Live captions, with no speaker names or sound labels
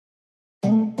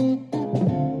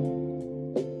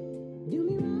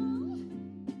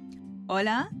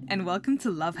Hola, and welcome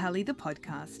to Love Hallie, the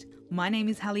podcast. My name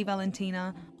is Hallie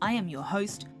Valentina. I am your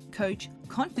host, coach,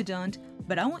 confidant,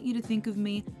 but I want you to think of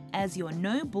me as your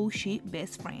no bullshit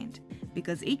best friend.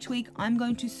 Because each week I'm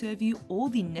going to serve you all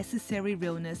the necessary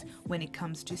realness when it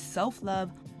comes to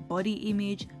self-love, body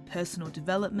image, personal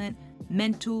development,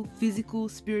 mental, physical,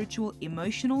 spiritual,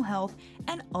 emotional health,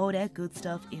 and all that good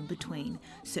stuff in between.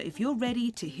 So if you're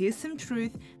ready to hear some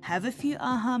truth, have a few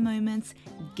aha moments,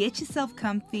 get yourself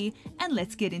comfy, and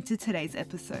let's get into today's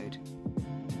episode.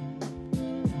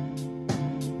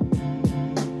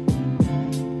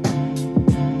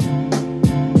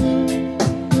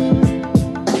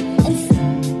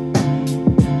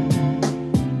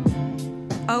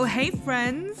 Oh, hey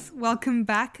friends, welcome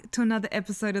back to another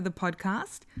episode of the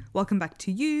podcast. Welcome back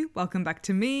to you, welcome back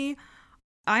to me.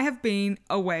 I have been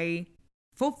away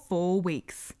for 4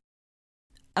 weeks.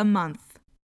 A month.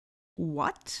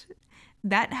 What?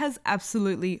 That has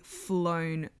absolutely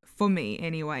flown for me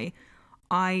anyway.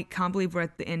 I can't believe we're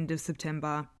at the end of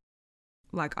September.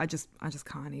 Like, I just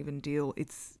can't even deal.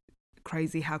 It's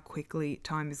crazy how quickly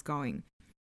time is going.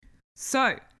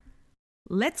 So,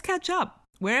 let's catch up.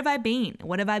 Where have I been?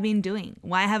 What have I been doing?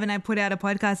 Why haven't I put out a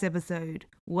podcast episode?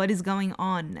 What is going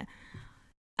on?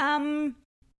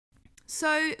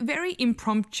 So very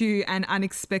impromptu and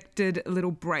unexpected little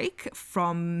break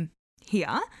from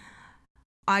here.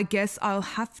 I guess I'll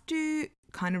have to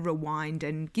kind of rewind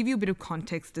and give you a bit of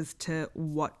context as to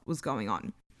what was going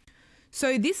on.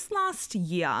 So this last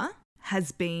year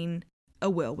has been a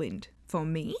whirlwind for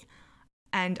me,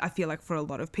 and I feel like for a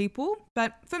lot of people,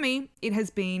 but for me, it has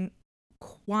been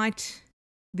quite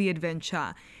the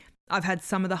adventure. I've had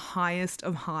some of the highest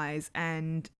of highs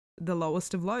and the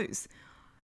lowest of lows.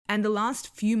 And the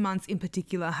last few months in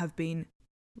particular have been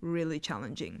really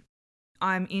challenging.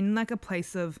 I'm in like a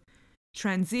place of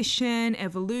transition,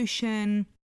 evolution,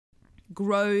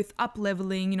 growth,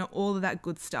 up-leveling, all of that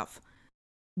good stuff.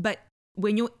 But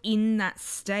when you're in that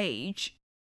stage,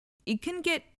 it can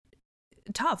get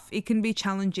tough. It can be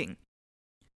challenging.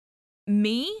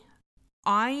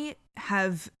 I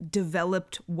have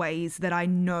developed ways that I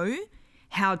know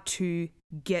how to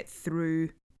get through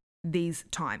these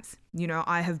times.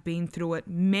 I have been through it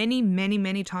many, many,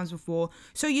 many times before.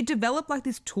 So you develop like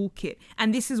this toolkit.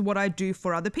 And this is what I do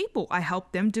for other people. I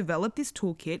help them develop this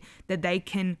toolkit that they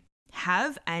can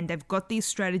have, and they've got these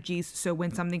strategies. So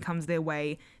when something comes their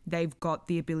way, they've got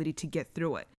the ability to get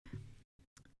through it.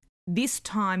 This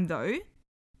time though,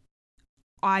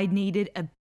 I needed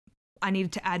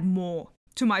to add more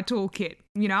to my toolkit.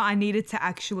 I needed to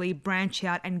actually branch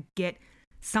out and get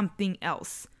something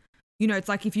else. It's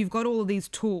like if you've got all of these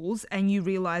tools and you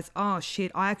realize, oh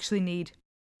shit, I actually need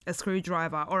a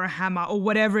screwdriver or a hammer or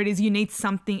whatever it is, you need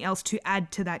something else to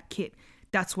add to that kit.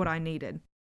 That's what I needed.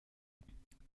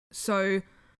 So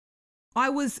I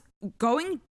was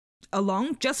going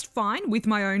along just fine with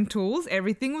my own tools.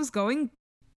 Everything was going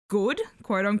good,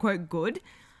 quote unquote good.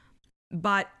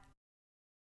 But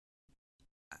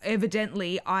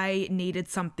evidently I needed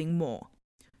something more.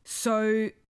 So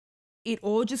it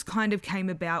all just kind of came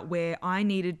about where I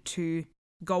needed to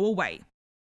go away.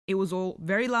 It was all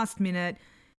very last minute,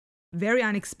 very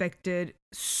unexpected,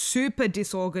 super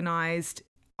disorganized.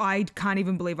 I can't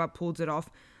even believe I pulled it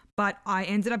off. But I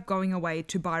ended up going away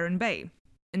to Byron Bay.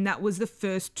 And that was the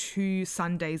first 2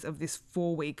 Sundays of this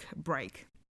 4-week break.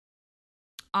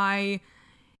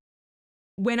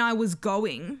 When I was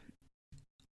going,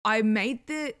 I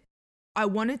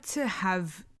wanted to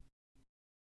have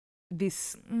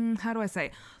this, how do I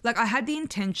say? Like I had the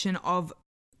intention of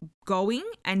going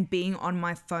and being on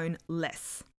my phone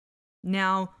less.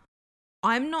 Now,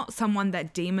 I'm not someone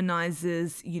that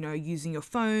demonizes, using your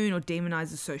phone or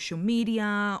demonizes social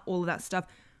media, all of that stuff.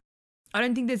 I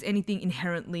don't think there's anything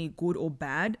inherently good or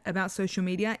bad about social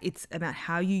media. It's about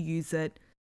how you use it,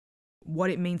 what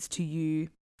it means to you,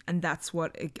 and that's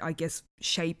what, I guess,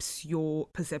 shapes your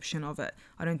perception of it.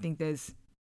 I don't think there's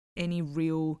any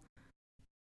real,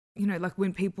 like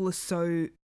when people are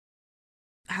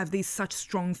have these such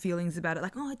strong feelings about it,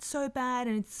 like, oh, it's so bad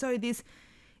and it's so this.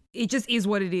 It just is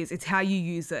what it is. It's how you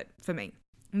use it for me.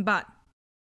 But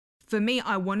for me,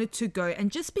 I wanted to go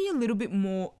and just be a little bit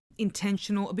more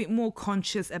intentional, a bit more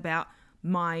conscious about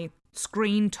my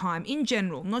screen time in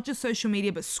general, not just social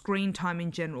media, but screen time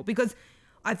in general. Because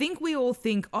I think we all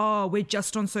think, oh, we're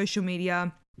just on social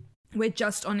media, we're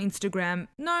just on Instagram.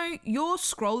 No, you're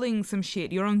scrolling some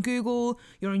shit. You're on Google,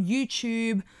 you're on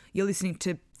YouTube, you're listening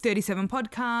to 37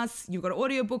 podcasts, you've got an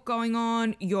audiobook going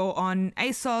on, you're on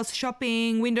ASOS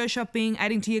shopping, window shopping,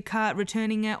 adding to your cart,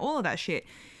 returning it, all of that shit.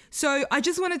 So I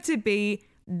just wanted to be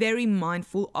very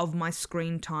mindful of my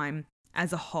screen time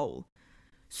as a whole.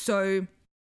 So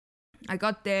I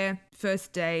got there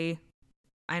first day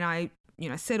and I,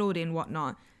 settled in,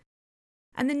 whatnot.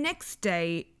 And the next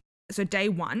day, so day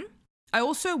one, I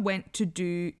also went to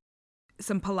do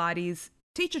some Pilates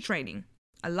teacher training.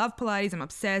 I love Pilates. I'm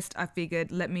obsessed. I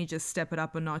figured, let me just step it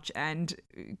up a notch and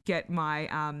get my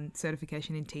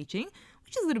certification in teaching,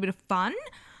 which is a little bit of fun.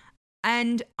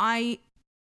 And I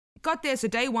got there. So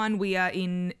day one, we are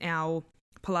in our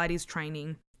Pilates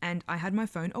training and I had my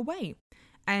phone away.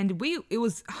 And it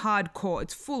was hardcore.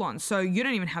 It's full on. So you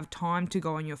don't even have time to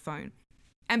go on your phone.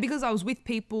 And because I was with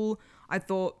people, I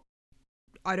thought,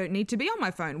 I don't need to be on my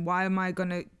phone. Why am I going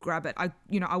to grab it? I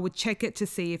would check it to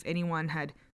see if anyone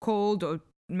had called or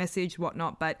messaged,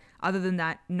 whatnot. But other than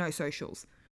that, no socials.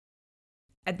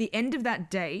 At the end of that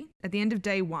day, at the end of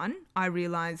day one, I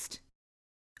realized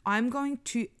I'm going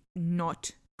to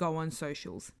not go on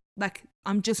socials. Like,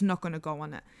 I'm just not going to go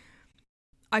on it.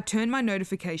 I turned my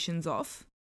notifications off.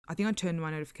 I think I turned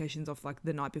my notifications off like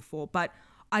the night before, but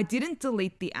I didn't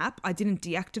delete the app. I didn't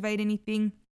deactivate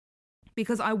anything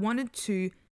because I wanted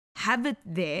to have it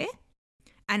there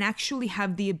and actually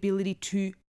have the ability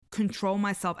to control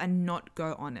myself and not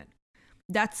go on it.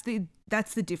 That's the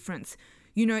difference.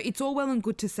 It's all well and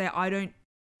good to say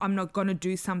I'm not going to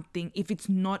do something if it's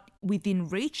not within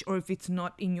reach or if it's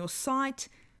not in your sight.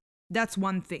 That's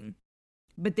one thing.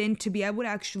 But then to be able to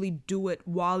actually do it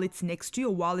while it's next to you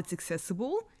or while it's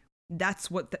accessible,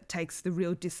 that's what that takes the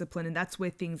real discipline, and that's where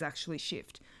things actually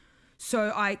shift.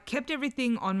 So I kept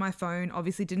everything on my phone,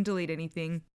 obviously didn't delete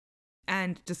anything,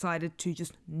 and decided to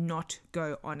just not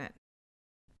go on it.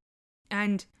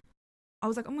 And I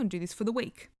was like, I'm going to do this for the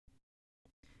week.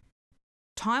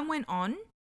 Time went on.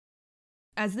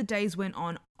 As the days went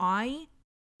on, I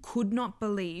could not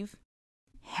believe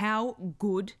how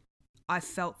good I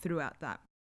felt throughout that.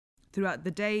 Throughout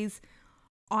the days,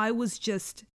 I was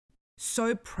just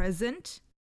so present.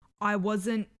 I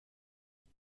wasn't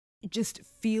just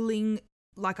feeling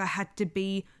like I had to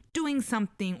be doing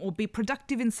something or be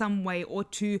productive in some way or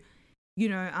to,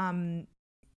 I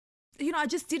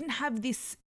just didn't have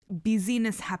this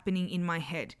busyness happening in my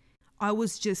head. I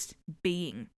was just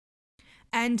being.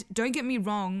 And don't get me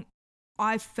wrong,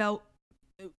 I felt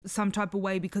some type of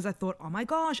way because I thought, oh my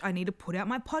gosh, I need to put out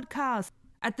my podcast.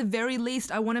 At the very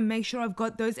least, I want to make sure I've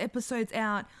got those episodes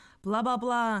out, blah, blah,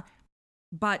 blah.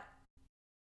 But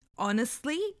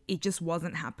honestly, it just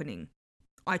wasn't happening.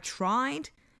 I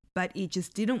tried, but it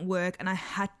just didn't work. And I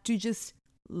had to just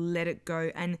let it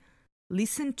go and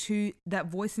listen to that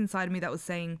voice inside of me that was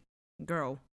saying,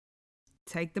 girl,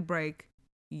 take the break.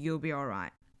 You'll be all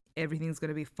right. Everything's going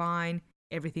to be fine.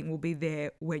 Everything will be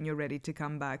there when you're ready to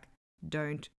come back.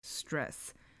 Don't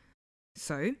stress.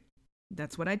 So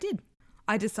that's what I did.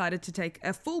 I decided to take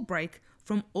a full break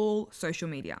from all social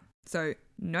media. So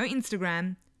no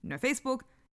Instagram, no Facebook,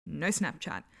 no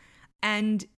Snapchat.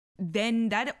 And then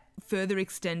that further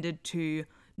extended to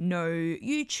no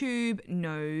YouTube,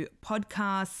 no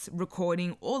podcasts,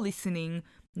 recording or listening,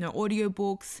 no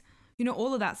audiobooks,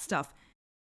 all of that stuff,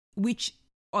 which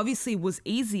obviously was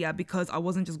easier because I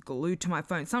wasn't just glued to my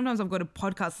phone. Sometimes I've got a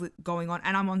podcast going on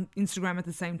and I'm on Instagram at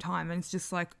the same time and it's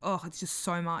just like, it's just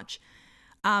so much.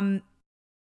 And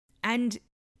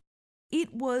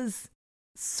it was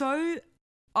so,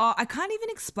 I can't even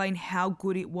explain how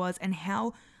good it was and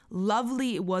how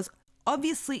lovely it was.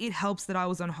 Obviously, it helps that I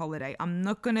was on holiday. I'm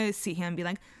not going to sit here and be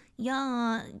like,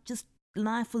 yeah, just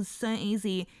life was so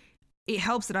easy. It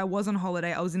helps that I was on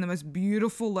holiday. I was in the most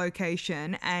beautiful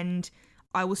location and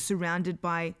I was surrounded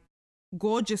by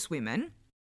gorgeous women.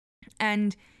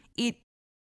 And it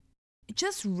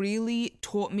just really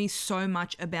taught me so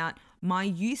much about my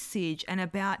usage and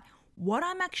about what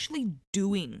I'm actually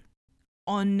doing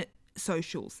on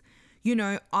socials.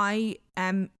 I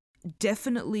am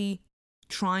definitely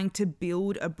trying to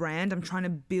build a brand. I'm trying to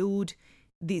build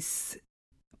this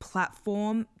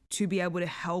platform to be able to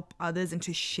help others and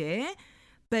to share.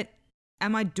 But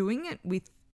am I doing it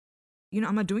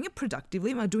am I doing it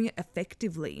productively? Am I doing it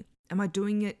effectively? Am I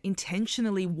doing it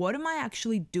intentionally? What am I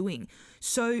actually doing?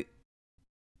 So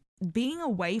being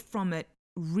away from it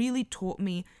really taught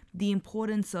me the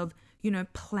importance of,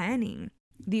 planning,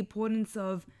 the importance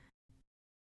of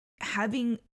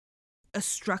having a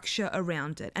structure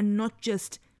around it and not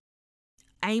just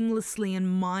aimlessly and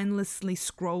mindlessly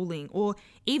scrolling or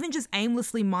even just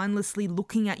aimlessly, mindlessly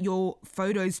looking at your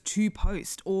photos to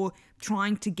post or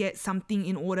trying to get something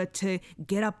in order to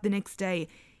get up the next day.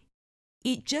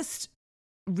 It just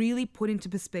really put into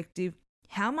perspective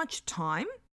how much time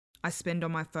I spend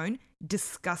on my phone.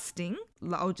 Disgusting.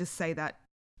 I'll just say that.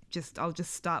 I'll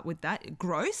just start with that.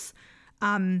 Gross.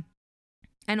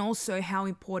 And also how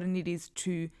important it is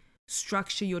to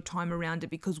structure your time around it,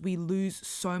 because we lose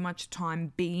so much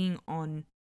time being on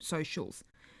socials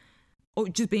or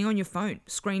just being on your phone,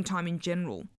 screen time in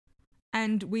general.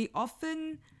 And we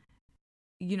often,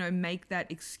 make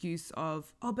that excuse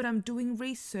of, oh, but I'm doing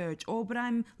research, or but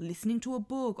I'm listening to a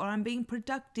book, or I'm being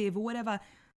productive, or whatever.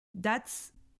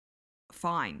 That's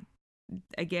fine.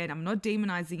 Again, I'm not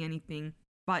demonizing anything,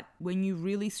 but when you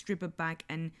really strip it back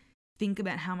and think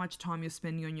about how much time you're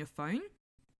spending on your phone,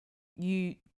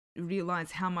 you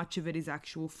realize how much of it is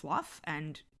actual fluff,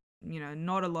 and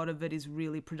not a lot of it is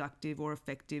really productive or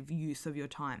effective use of your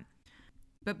time.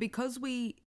 But because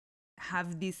we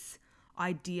have this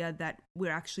idea that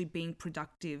we're actually being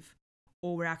productive,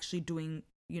 or we're actually doing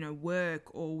work,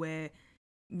 or we're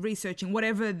researching,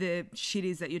 whatever the shit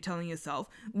is that you're telling yourself,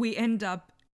 we end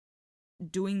up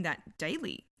doing that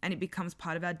daily, and it becomes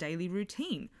part of our daily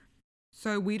routine.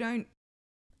 So we don't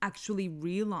actually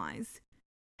realize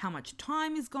how much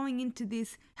time is going into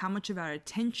this, how much of our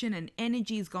attention and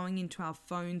energy is going into our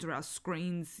phones or our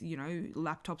screens,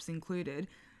 laptops included,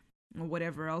 or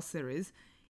whatever else there is.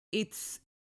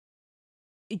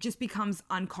 It just becomes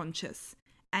unconscious,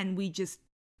 and we just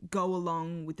go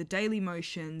along with the daily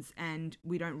motions, and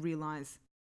we don't realize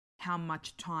how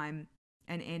much time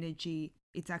and energy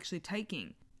it's actually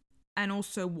taking, and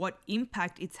also what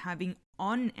impact it's having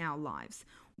on our lives.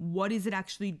 What is it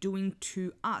actually doing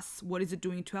to us? What is it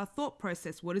doing to our thought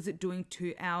process? What is it doing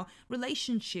to our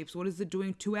relationships? What is it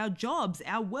doing to our jobs,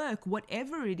 our work,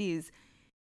 whatever it is?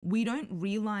 We don't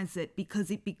realize it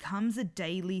because it becomes a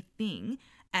daily thing,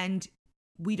 and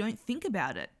we don't think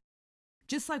about it.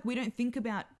 Just like we don't think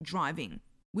about driving.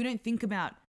 We don't think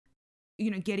about,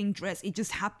 getting dressed. It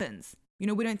just happens. We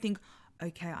don't think,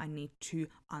 okay, I need to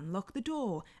unlock the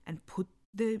door and put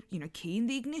the, key in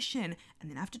the ignition,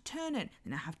 and then I have to turn it,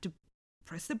 and I have to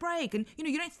press the brake. And,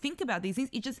 you don't think about these things.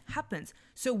 It just happens.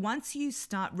 So once you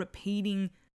start repeating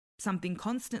something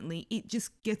constantly, it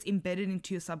just gets embedded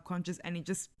into your subconscious, and it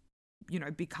just,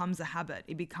 becomes a habit.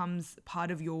 It becomes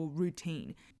part of your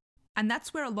routine. And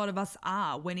that's where a lot of us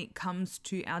are when it comes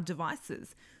to our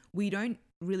devices. We don't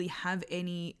really have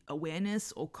any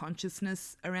awareness or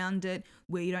consciousness around it,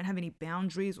 where you don't have any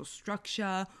boundaries or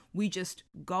structure. We just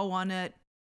go on it,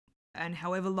 and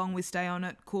however long we stay on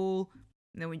it, cool.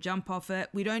 And then we jump off it.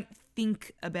 We don't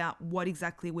think about what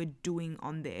exactly we're doing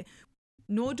on there,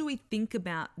 nor do we think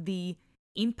about the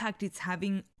impact it's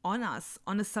having on us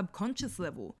on a subconscious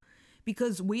level,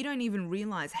 because we don't even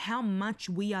realize how much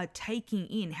we are taking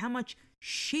in, how much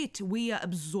shit we are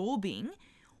absorbing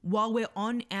while we're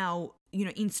on our,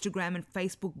 Instagram and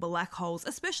Facebook black holes,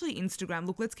 especially Instagram.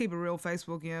 Look, let's keep it real.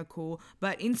 Facebook, yeah, cool.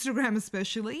 But Instagram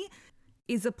especially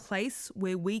is a place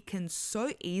where we can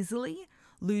so easily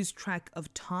lose track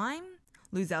of time,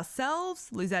 lose ourselves,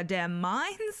 lose our damn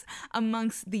minds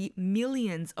amongst the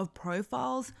millions of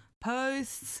profiles,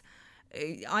 posts,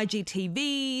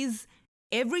 IGTVs,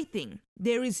 everything.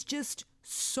 There is just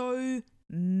so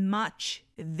much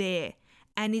there,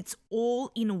 and it's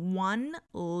all in one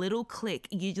little click.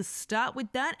 You just start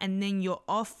with that, and then you're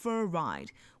off for a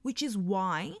ride, which is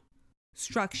why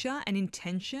structure and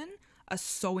intention are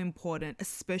so important,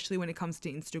 especially when it comes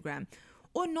to Instagram.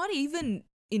 Or not even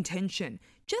intention,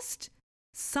 just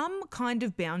some kind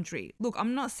of boundary. Look,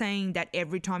 I'm not saying that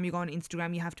every time you go on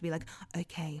Instagram you have to be like,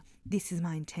 okay, this is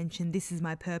my intention, this is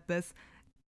my purpose.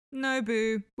 No,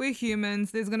 boo. We're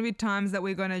humans. There's going to be times that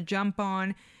we're going to jump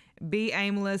on, be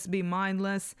aimless, be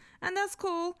mindless, and that's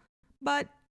cool. But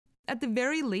at the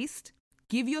very least,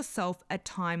 give yourself a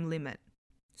time limit,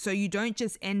 so you don't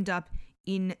just end up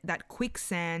in that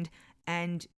quicksand,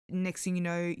 and next thing you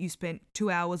know, you spent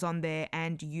 2 hours on there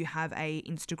and you have a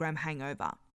Instagram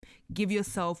hangover. Give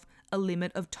yourself a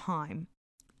limit of time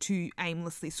to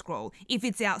aimlessly scroll. If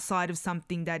it's outside of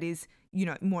something that is,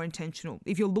 more intentional.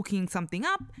 If you're looking something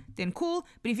up, then cool.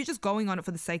 But if you're just going on it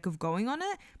for the sake of going on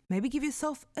it, maybe give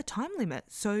yourself a time limit,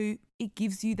 so it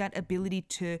gives you that ability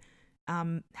to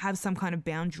have some kind of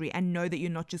boundary and know that you're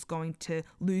not just going to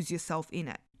lose yourself in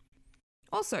it.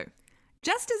 Also,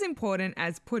 just as important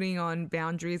as putting on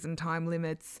boundaries and time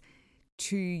limits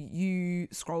to you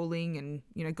scrolling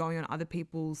and, going on other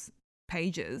people's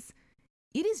pages,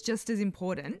 it is just as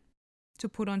important to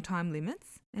put on time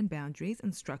limits and boundaries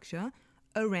and structure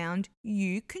around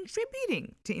you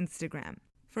contributing to Instagram.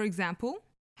 For example,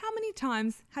 how many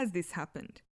times has this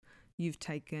happened? You've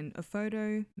taken a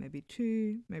photo, maybe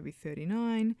 2, maybe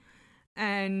 39,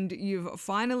 and you've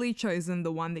finally chosen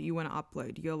the one that you want to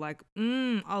upload. You're like,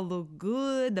 I look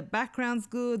good, the background's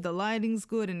good, the lighting's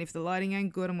good, and if the lighting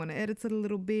ain't good, I'm going to edit it a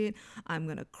little bit, I'm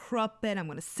going to crop it, I'm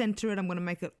going to center it, I'm going to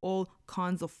make it all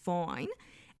kinds of fine.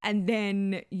 And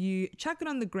then you chuck it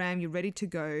on the gram, you're ready to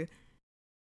go,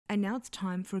 and now it's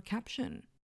time for a caption.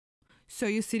 So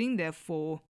you're sitting there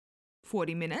for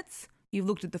 40 minutes, you've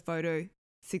looked at the photo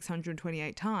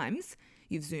 628 times,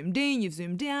 you've zoomed in, you've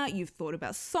zoomed out, you've thought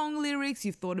about song lyrics,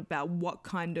 you've thought about what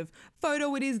kind of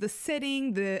photo it is, the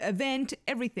setting, the event,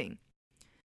 everything.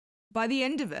 By the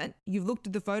end of it, you've looked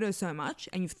at the photo so much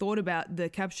and you've thought about the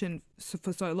caption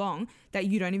for so long that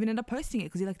you don't even end up posting it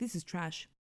because you're like, this is trash.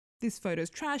 This photo's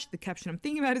trash. The caption I'm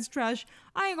thinking about is trash.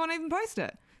 I ain't gonna even post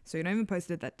it. So you don't even post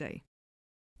it that day.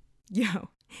 Yo,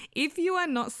 if you are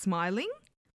not smiling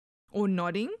or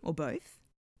nodding or both,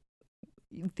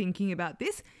 thinking about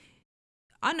this,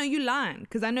 I know you're lying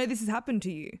because I know this has happened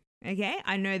to you. Okay?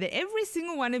 I know that every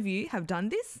single one of you have done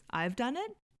this. I've done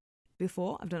it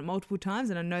before. I've done it multiple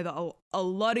times, and I know that a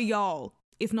lot of y'all,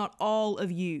 if not all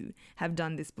of you, have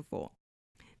done this before.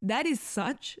 That is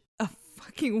such a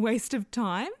fucking waste of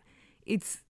time.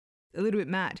 It's a little bit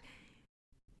mad.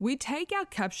 We take our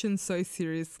captions so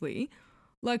seriously.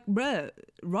 Like, bruh,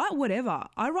 write whatever.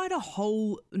 I write a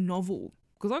whole novel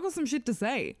because I got some shit to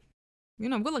say. You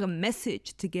know, I've got like a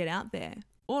message to get out there.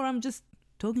 Or I'm just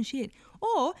talking shit.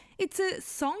 Or it's a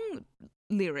song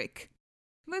lyric.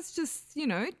 Let's just,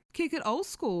 kick it old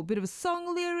school. Bit of a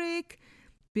song lyric,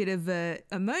 bit of a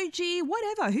emoji,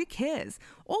 whatever. Who cares?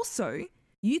 Also,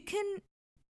 you can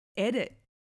edit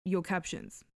your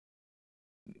captions.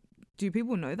 Do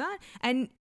people know that? And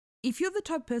if you're the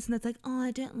type of person that's like, oh,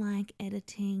 I don't like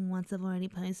editing once I've already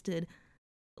posted,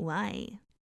 why?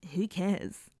 Who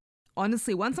cares?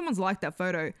 Honestly, once someone's liked that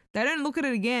photo, they don't look at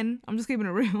it again. I'm just keeping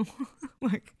it real.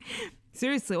 Like,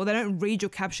 seriously. Or they don't read your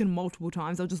caption multiple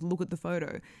times. They'll just look at the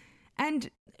photo. And,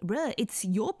 bruh, it's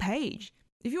your page.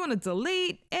 If you want to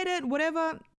delete, edit,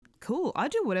 whatever, cool. I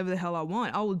do whatever the hell I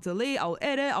want. I will delete, I'll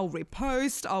edit, I'll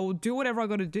repost, I'll do whatever I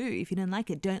got to do. If you don't like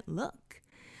it, don't look.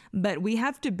 But we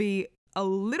have to be a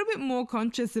little bit more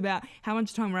conscious about how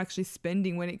much time we're actually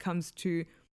spending when it comes to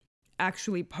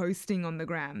actually posting on the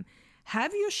gram.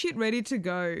 Have your shit ready to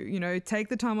go, take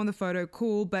the time on the photo,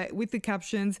 cool, but with the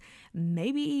captions,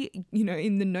 maybe,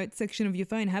 in the notes section of your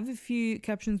phone, have a few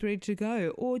captions ready to go,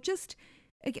 or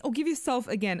give yourself,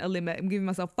 again, a limit. I'm giving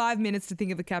myself 5 minutes to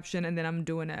think of a caption and then I'm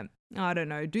doing it. I don't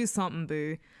know, do something,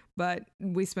 boo. But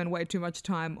we spend way too much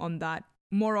time on that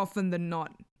more often than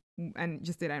not, and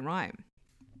just it ain't right.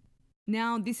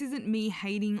 Now, this isn't me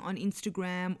hating on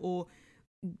Instagram or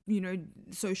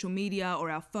social media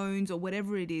or our phones or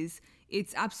whatever it is.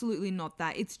 It's absolutely not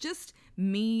that. It's just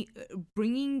me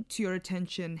bringing to your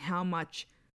attention how much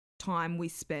time we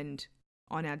spend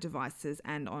on our devices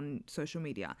and on social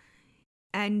media.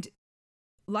 And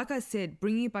like I said,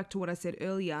 bringing it back to what I said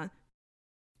earlier,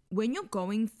 when you're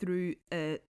going through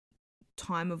a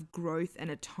time of growth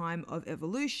and a time of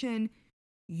evolution,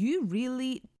 you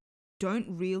really don't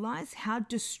realize how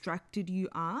distracted you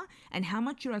are and how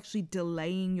much you're actually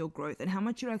delaying your growth and how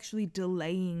much you're actually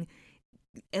delaying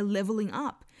leveling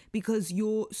up because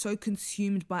you're so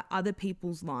consumed by other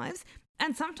people's lives.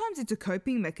 And sometimes it's a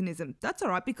coping mechanism. That's all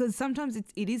right, because sometimes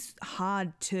it is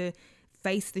hard to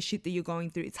face the shit that you're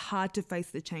going through. It's hard to face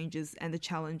the changes and the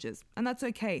challenges, and that's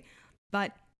okay.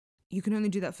 But you can only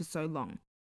do that for so long.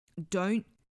 Don't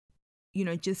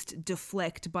just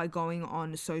deflect by going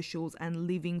on socials and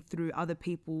living through other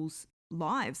people's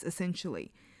lives,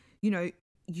 essentially.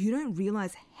 You don't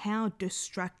realize how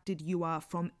distracted you are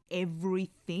from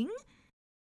everything,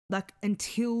 like,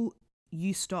 until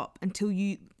you stop, until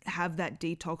you have that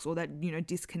detox or that,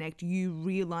 disconnect, you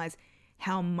realize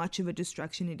how much of a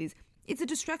distraction it is. It's a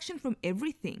distraction from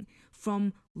everything,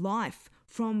 from life,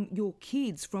 from your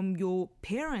kids, from your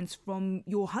parents, from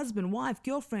your husband, wife,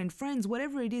 girlfriend, friends,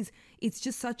 whatever it is. It's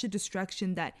just such a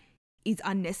distraction that is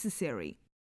unnecessary.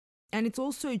 And it's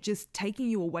also just taking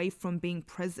you away from being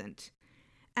present.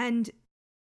 And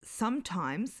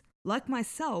sometimes, like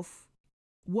myself,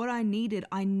 what I needed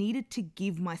to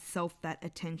give myself that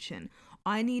attention.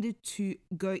 I needed to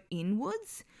go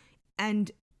inwards,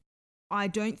 and I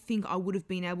don't think I would have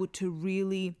been able to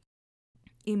really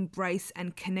embrace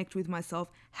and connect with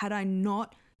myself had I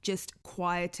not just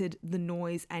quieted the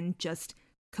noise and just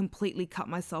completely cut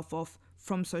myself off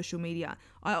from social media.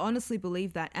 I honestly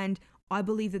believe that, and I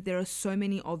believe that there are so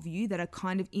many of you that are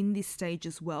kind of in this stage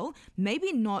as well.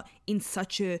 Maybe not in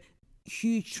such a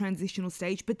huge transitional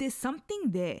stage, but there's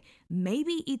something there.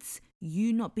 Maybe it's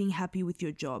you not being happy with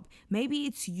your job. Maybe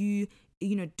it's you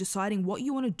deciding what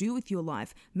you want to do with your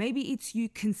life. Maybe it's you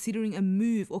considering a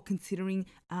move or considering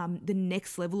the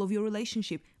next level of your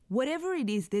relationship. Whatever it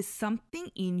is, there's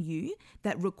something in you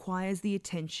that requires the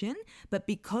attention, but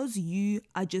because you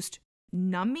are just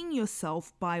numbing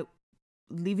yourself by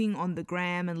living on the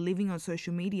gram and living on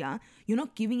social media, you're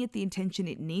not giving it the attention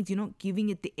it needs. You're not giving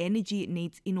it the energy it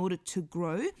needs in order to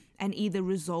grow and either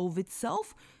resolve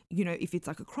itself, if it's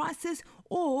like a crisis,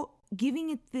 or giving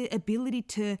it the ability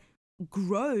to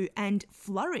grow and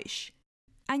flourish.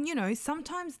 And,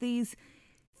 sometimes these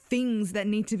things that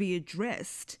need to be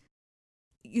addressed,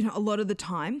 a lot of the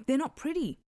time, they're not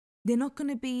pretty. They're not going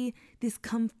to be this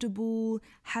comfortable,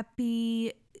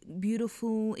 happy,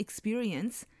 beautiful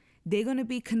experience. They're going to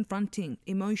be confronting,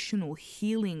 emotional,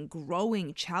 healing,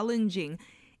 growing, challenging.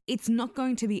 It's not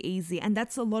going to be easy. And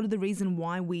that's a lot of the reason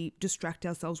why we distract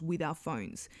ourselves with our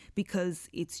phones, because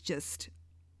it's just,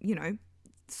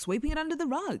 sweeping it under the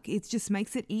rug. It just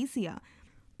makes it easier.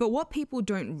 But what people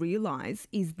don't realize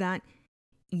is that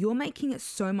you're making it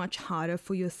so much harder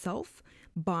for yourself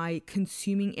by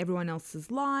consuming everyone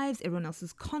else's lives, everyone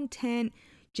else's content,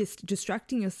 just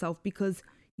distracting yourself because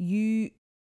you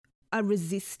are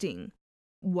resisting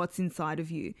what's inside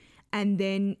of you. And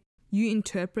then you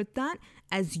interpret that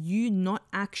as you not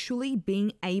actually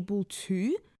being able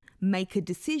to make a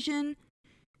decision,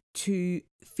 to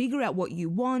figure out what you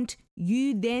want.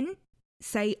 You then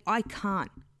say, I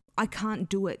can't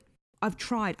do it. I've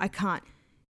tried, I can't.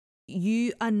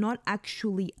 You are not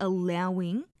actually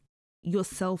allowing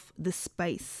yourself the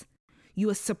space. You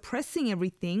are suppressing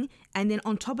everything, and then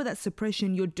on top of that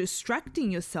suppression, you're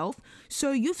distracting yourself.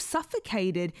 So you've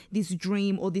suffocated this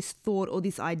dream or this thought or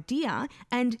this idea,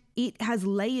 and it has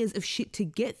layers of shit to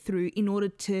get through in order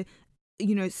to,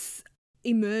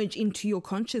 emerge into your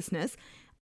consciousness.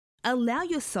 Allow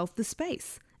yourself the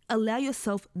space. Allow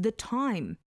yourself the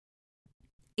time.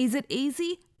 Is it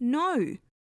easy? No.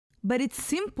 But it's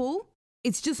simple.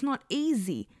 It's just not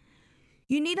easy.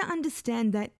 You need to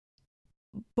understand that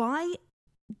by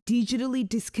digitally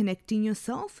disconnecting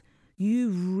yourself, you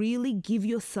really give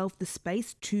yourself the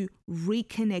space to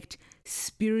reconnect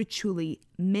spiritually,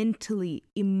 mentally,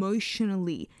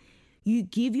 emotionally. You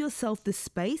give yourself the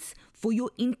space for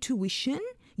your intuition,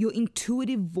 your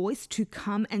intuitive voice to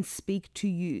come and speak to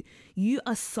you. You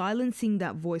are silencing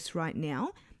that voice right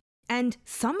now. And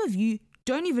some of you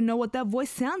don't even know what that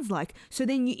voice sounds like. So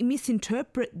then you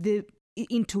misinterpret the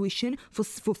intuition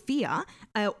for fear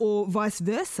or vice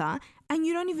versa, and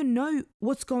you don't even know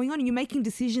what's going on. You're making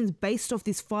decisions based off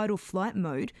this fight or flight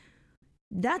mode.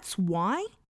 That's why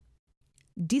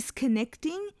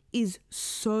disconnecting is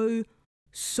so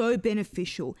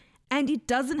beneficial. And it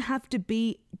doesn't have to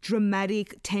be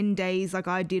dramatic, 10 days like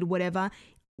I did, whatever.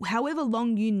 However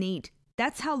long you need.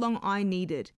 That's how long I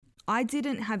needed. I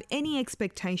didn't have any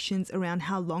expectations around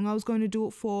how long I was going to do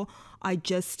it for. I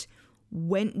just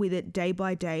went with it day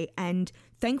by day. And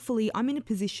thankfully, I'm in a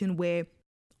position where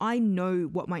I know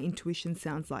what my intuition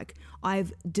sounds like.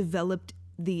 I've developed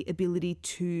the ability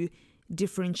to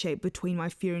differentiate between my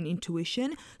fear and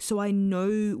intuition. So I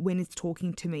know when it's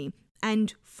talking to me.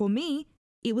 And for me,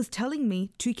 it was telling me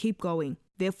to keep going.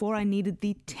 Therefore, I needed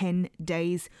the 10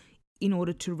 days in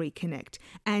order to reconnect.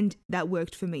 And that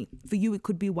worked for me. For you, it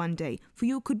could be 1 day. For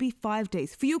you, it could be 5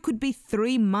 days. For you, it could be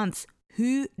 3 months.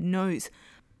 Who knows?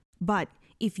 But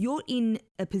if you're in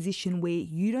a position where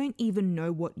you don't even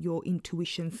know what your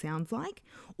intuition sounds like,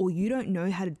 or you don't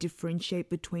know how to differentiate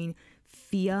between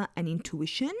fear and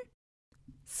intuition,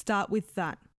 start with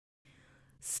that.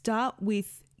 Start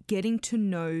with getting to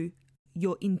know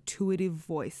your intuitive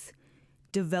voice.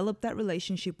 Develop that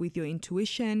relationship with your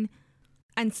intuition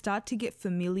and start to get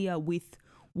familiar with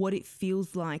what it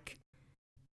feels like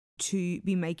to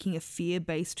be making a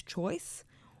fear-based choice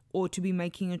or to be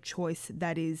making a choice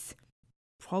that is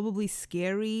probably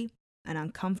scary and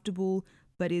uncomfortable,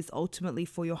 but is ultimately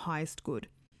for your highest good.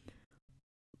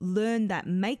 Learn that,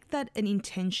 make that an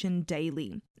intention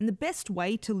daily. And the best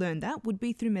way to learn that would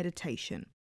be through meditation.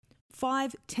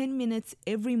 5-10 minutes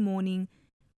every morning,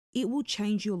 it will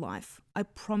change your life. I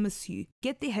promise you.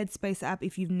 Get the Headspace app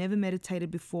if you've never meditated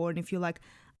before, and if you're like,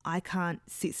 I can't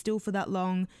sit still for that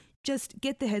long, just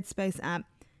get the Headspace app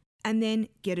and then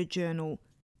get a journal.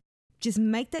 Just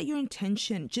make that your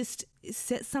intention. Just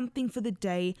set something for the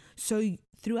day so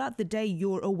throughout the day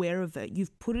you're aware of it.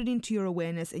 You've put it into your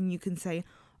awareness and you can say,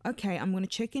 okay, I'm going to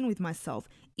check in with myself.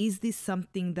 Is this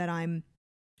something that I'm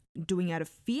doing out of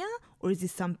fear, or is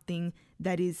this something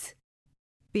that is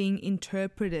being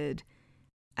interpreted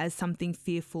as something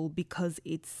fearful because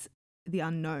it's the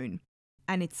unknown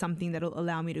and it's something that'll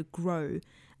allow me to grow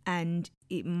and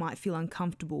it might feel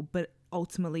uncomfortable, but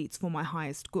ultimately it's for my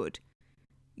highest good?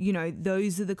 You know,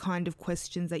 those are the kind of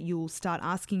questions that you'll start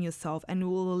asking yourself, and it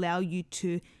will allow you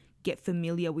to get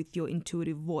familiar with your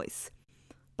intuitive voice.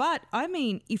 But I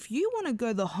mean, if you want to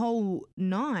go the whole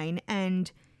 9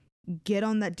 and get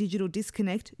on that digital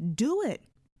disconnect, do it.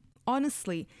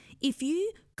 Honestly, if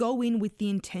you go in with the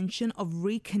intention of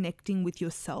reconnecting with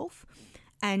yourself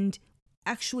and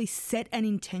actually set an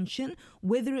intention,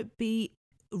 whether it be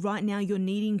right now you're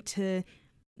needing to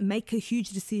make a huge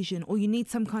decision, or you need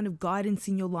some kind of guidance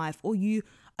in your life, or you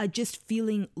are just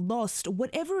feeling lost,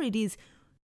 whatever it is,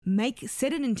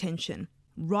 set an intention,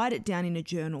 write it down in a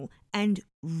journal, and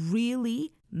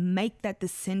really make that the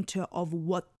center of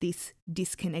what this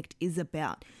disconnect is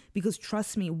about. Because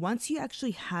trust me, once you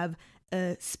actually have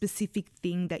a specific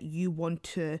thing that you want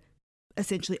to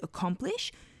essentially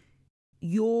accomplish,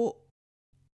 your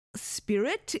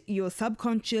spirit, your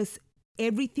subconscious,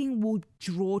 everything will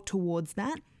draw towards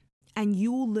that, and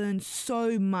you will learn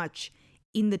so much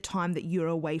in the time that you're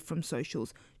away from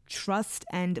socials. Trust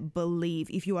and believe.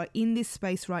 If you are in this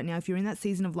space right now, if you're in that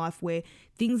season of life where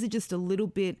things are just a little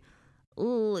bit,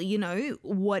 you know,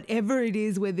 whatever it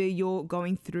is, whether you're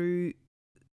going through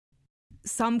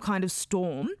some kind of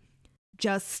storm,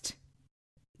 just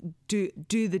do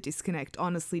the disconnect.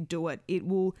 Honestly, do it. It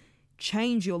will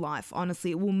change your life. Honestly,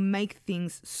 it will make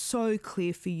things so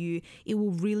clear for you. It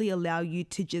will really allow you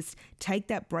to just take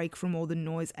that break from all the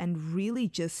noise and really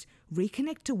just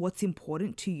reconnect to what's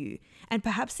important to you. And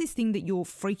perhaps this thing that you're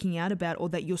freaking out about or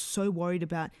that you're so worried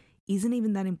about isn't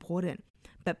even that important.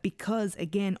 But because,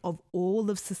 again, of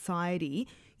all of society,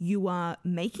 you are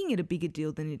making it a bigger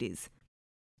deal than it is.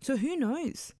 So who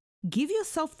knows? Give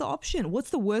yourself the option. What's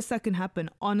the worst that can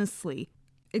happen? Honestly,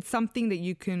 it's something that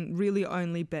you can really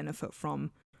only benefit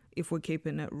from if we're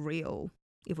keeping it real,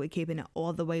 if we're keeping it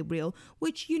all the way real,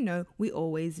 which, you know, we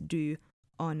always do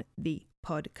on the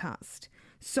podcast.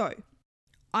 So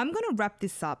I'm going to wrap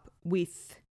this up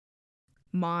with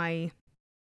my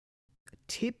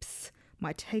tips,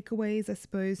 my takeaways, I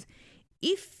suppose.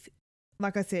 If,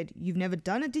 like I said, you've never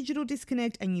done a digital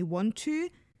disconnect and you want to,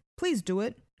 please do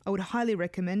it. I would highly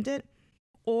recommend it.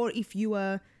 Or if you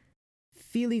are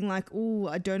feeling like, oh,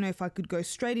 I don't know if I could go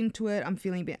straight into it, I'm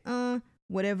feeling a bit,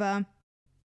 whatever,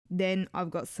 then I've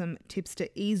got some tips to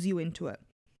ease you into it.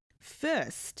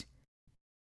 First,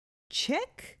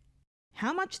 check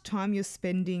how much time you're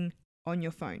spending on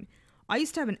your phone. I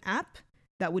used to have an app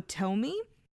that would tell me.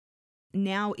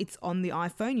 Now it's on the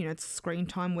iPhone, you know, it's screen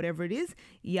time, whatever it is.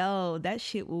 Yo, that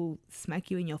shit will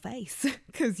smack you in your face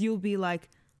because you'll be like,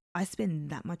 I spend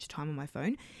that much time on my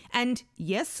phone. And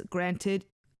yes, granted,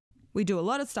 we do a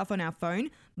lot of stuff on our phone,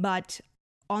 but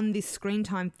on this screen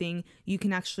time thing, you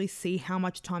can actually see how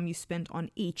much time you spent on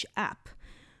each app.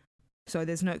 So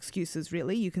there's no excuses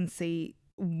really. You can see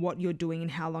what you're doing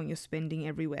and how long you're spending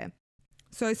everywhere.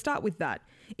 So start with that.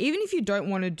 Even if you don't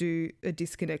want to do a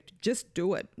disconnect, just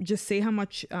do it. Just see how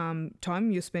much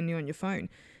time you're spending on your phone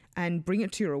and bring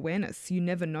it to your awareness. You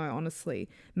never know, honestly.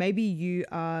 Maybe you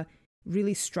are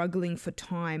really struggling for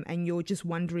time and you're just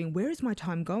wondering, where is my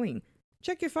time going?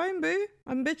 Check your phone, boo.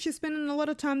 I bet you're spending a lot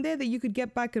of time there that you could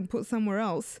get back and put somewhere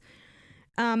else.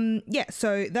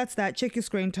 So that's that. Check your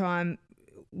screen time.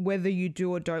 Whether you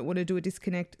do or don't want to do a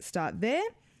disconnect, start there.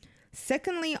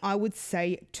 Secondly, I would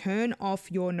say turn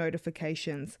off your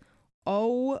notifications.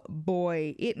 Oh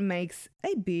boy, it makes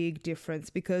a big difference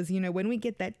because, you know, when we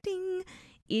get that ding,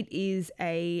 it is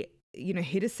a, you know,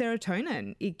 hit of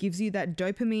serotonin. It gives you that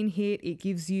dopamine hit. It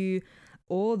gives you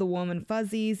all the warm and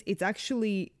fuzzies. It's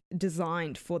actually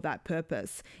designed for that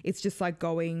purpose. It's just like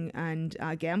going and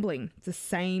gambling. It's the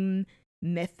same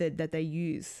method that they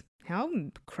use. How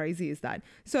crazy is that?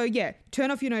 So yeah, turn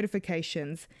off your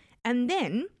notifications and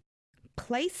then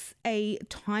place a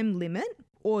time limit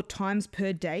or times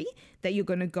per day that you're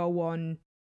going to go on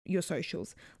your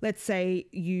socials. Let's say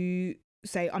you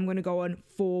say, I'm going to go on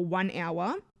for 1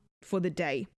 hour for the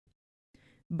day,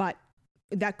 but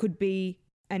that could be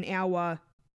an hour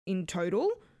in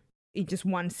total in just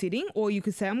one sitting, or you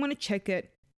could say, I'm going to check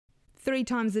it 3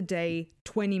 times a day,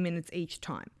 20 minutes each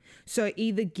time. So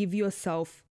either give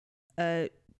yourself a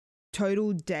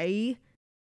total day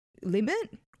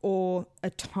limit or a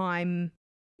time,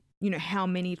 you know, how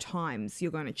many times you're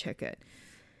going to check it.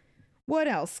 What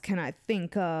else can I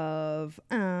think of?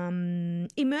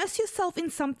 Immerse yourself in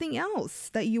something else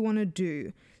that you want to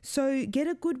do. So get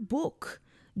a good book,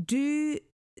 do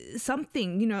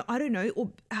something, you know, I don't know,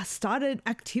 or start an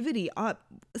activity,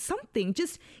 something,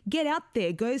 just get out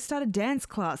there, go start a dance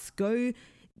class, go,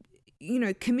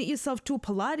 commit yourself to a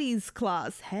Pilates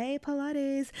class. Hey,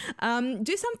 Pilates.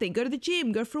 Do something. Go to the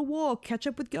gym. Go for a walk. Catch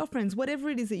up with girlfriends. Whatever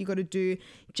it is that you got to do,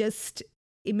 just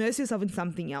immerse yourself in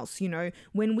something else.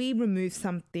 When we remove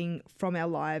something from our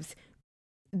lives,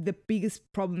 the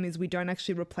biggest problem is we don't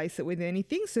actually replace it with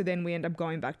anything. So then we end up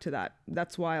going back to that.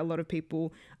 That's why a lot of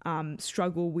people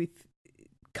struggle with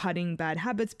cutting bad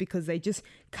habits, because they just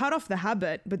cut off the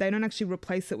habit, but they don't actually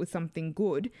replace it with something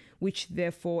good, which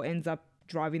therefore ends up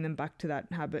driving them back to that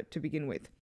habit to begin with.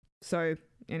 So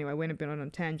anyway, went a bit on a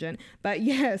tangent, but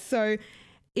yeah, so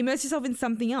immerse yourself in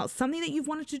something else, something that you've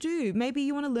wanted to do. Maybe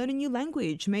you want to learn a new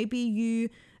language. Maybe you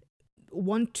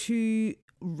want to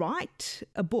write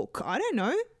a book. I don't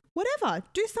know, whatever.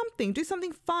 Do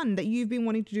something fun that you've been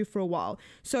wanting to do for a while.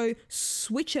 So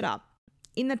switch it up.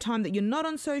 In the time that you're not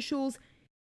on socials,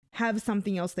 have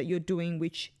something else that you're doing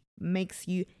which makes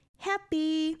you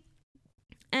happy.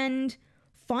 And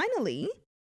finally,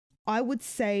 I would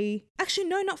say, actually,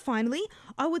 no, not finally.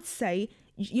 I would say,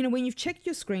 when you've checked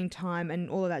your screen time and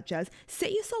all of that jazz,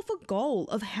 set yourself a goal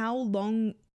of how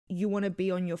long you want to be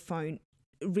on your phone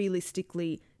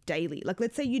realistically daily. Like,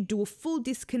 let's say you do a full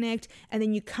disconnect and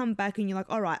then you come back and you're like,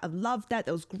 all right, I loved that.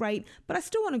 That was great. But I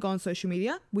still want to go on social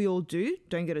media. We all do.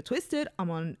 Don't get it twisted. I'm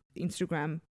on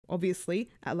Instagram, obviously,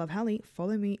 at Love Hallie.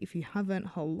 Follow me if you haven't.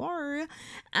 Hello.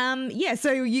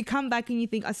 So you come back and you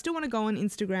think, I still want to go on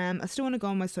Instagram. I still want to go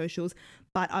on my socials,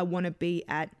 but I want to be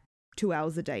at 2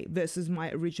 hours a day versus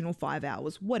my original 5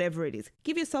 hours, whatever it is.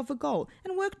 Give yourself a goal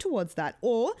and work towards that.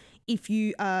 Or if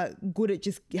you are good at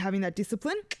just having that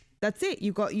discipline, that's it.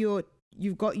 You've got your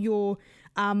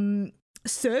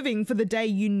serving for the day.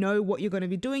 You know what you're going to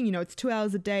be doing. It's 2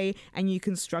 hours a day and you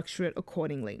can structure it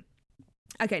accordingly.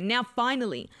 Okay, now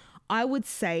finally, I would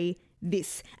say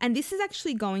this, and this is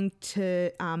actually going to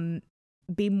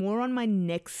be more on my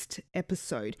next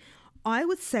episode. I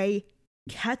would say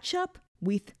catch up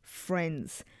with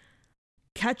friends.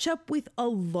 Catch up with a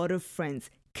lot of friends.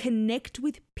 Connect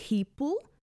with people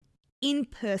in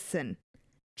person.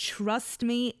 Trust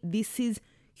me, this is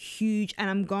huge. And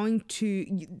I'm going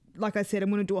to, like I said,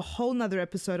 I'm going to do a whole nother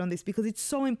episode on this because it's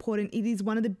so important. It is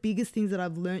one of the biggest things that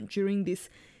I've learned during this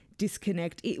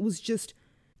disconnect. It was just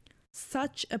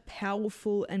such a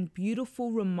powerful and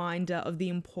beautiful reminder of the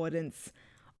importance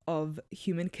of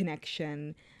human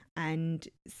connection and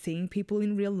seeing people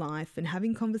in real life and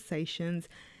having conversations.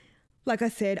 Like I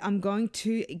said, I'm going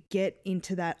to get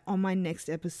into that on my next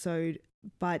episode,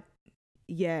 but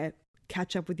yeah,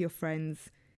 catch up with your friends,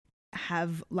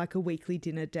 have like a weekly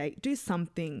dinner date, do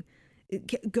something,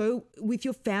 go with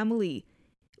your family.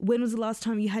 When was the last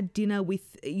time you had dinner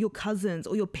with your cousins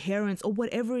or your parents or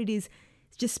whatever it is?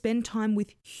 Just spend time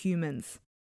with humans.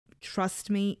 Trust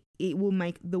me, it will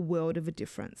make the world of a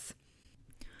difference.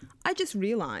 I just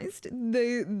realized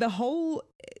the whole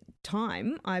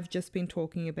time I've just been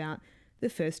talking about the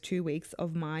first 2 weeks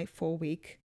of my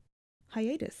 4-week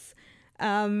hiatus.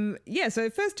 So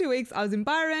the first 2 weeks I was in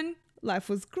Byron. Life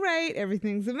was great.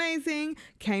 Everything's amazing.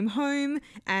 Came home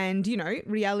and,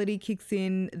 reality kicks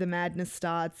in. The madness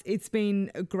starts. It's been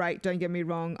great. Don't get me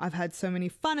wrong. I've had so many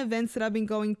fun events that I've been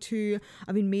going to.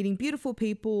 I've been meeting beautiful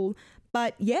people.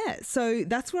 But yeah, so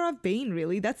that's where I've been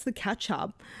really. That's the catch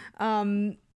up.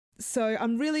 So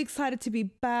I'm really excited to be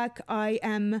back. I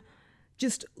am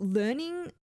just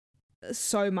learning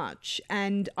so much.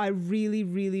 And I really,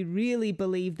 really, really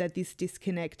believe that this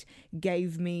disconnect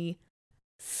gave me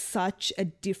such a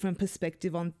different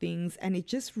perspective on things, and it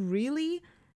just really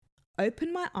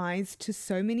opened my eyes to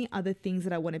so many other things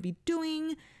that I want to be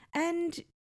doing. And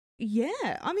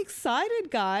yeah, I'm excited,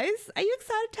 guys. Are you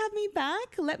excited to have me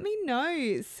back? Let me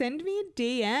know. Send me a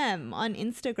DM on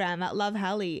Instagram at Love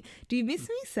Hallie. Do you miss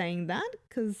me saying that?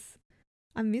 Because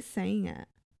I miss saying it.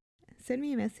 Send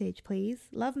me a message, please.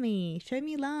 Love me. Show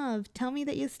me love. Tell me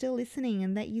that you're still listening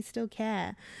and that you still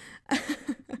care.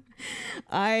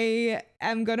 I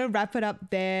am going to wrap it up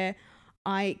there.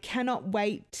 I cannot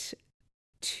wait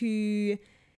to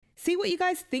see what you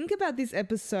guys think about this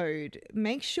episode.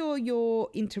 Make sure you're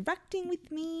interacting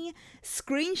with me.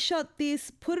 Screenshot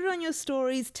this, put it on your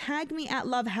stories, tag me at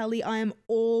Love Hallie. I am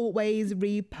always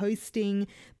reposting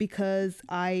because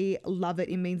I love it.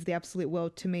 It means the absolute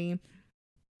world to me.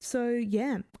 So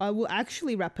yeah, I will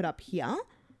actually wrap it up here.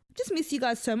 Just miss you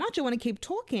guys so much. I want to keep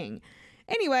talking.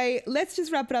 Anyway, let's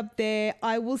just wrap it up there.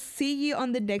 I will see you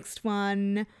on the next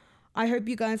one. I hope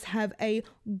you guys have a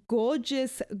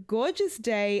gorgeous, gorgeous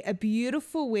day, a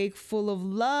beautiful week full of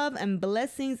love and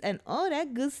blessings and all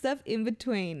that good stuff in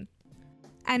between.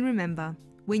 And remember,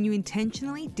 when you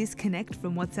intentionally disconnect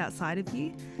from what's outside of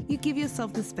you, you give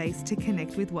yourself the space to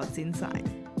connect with what's inside.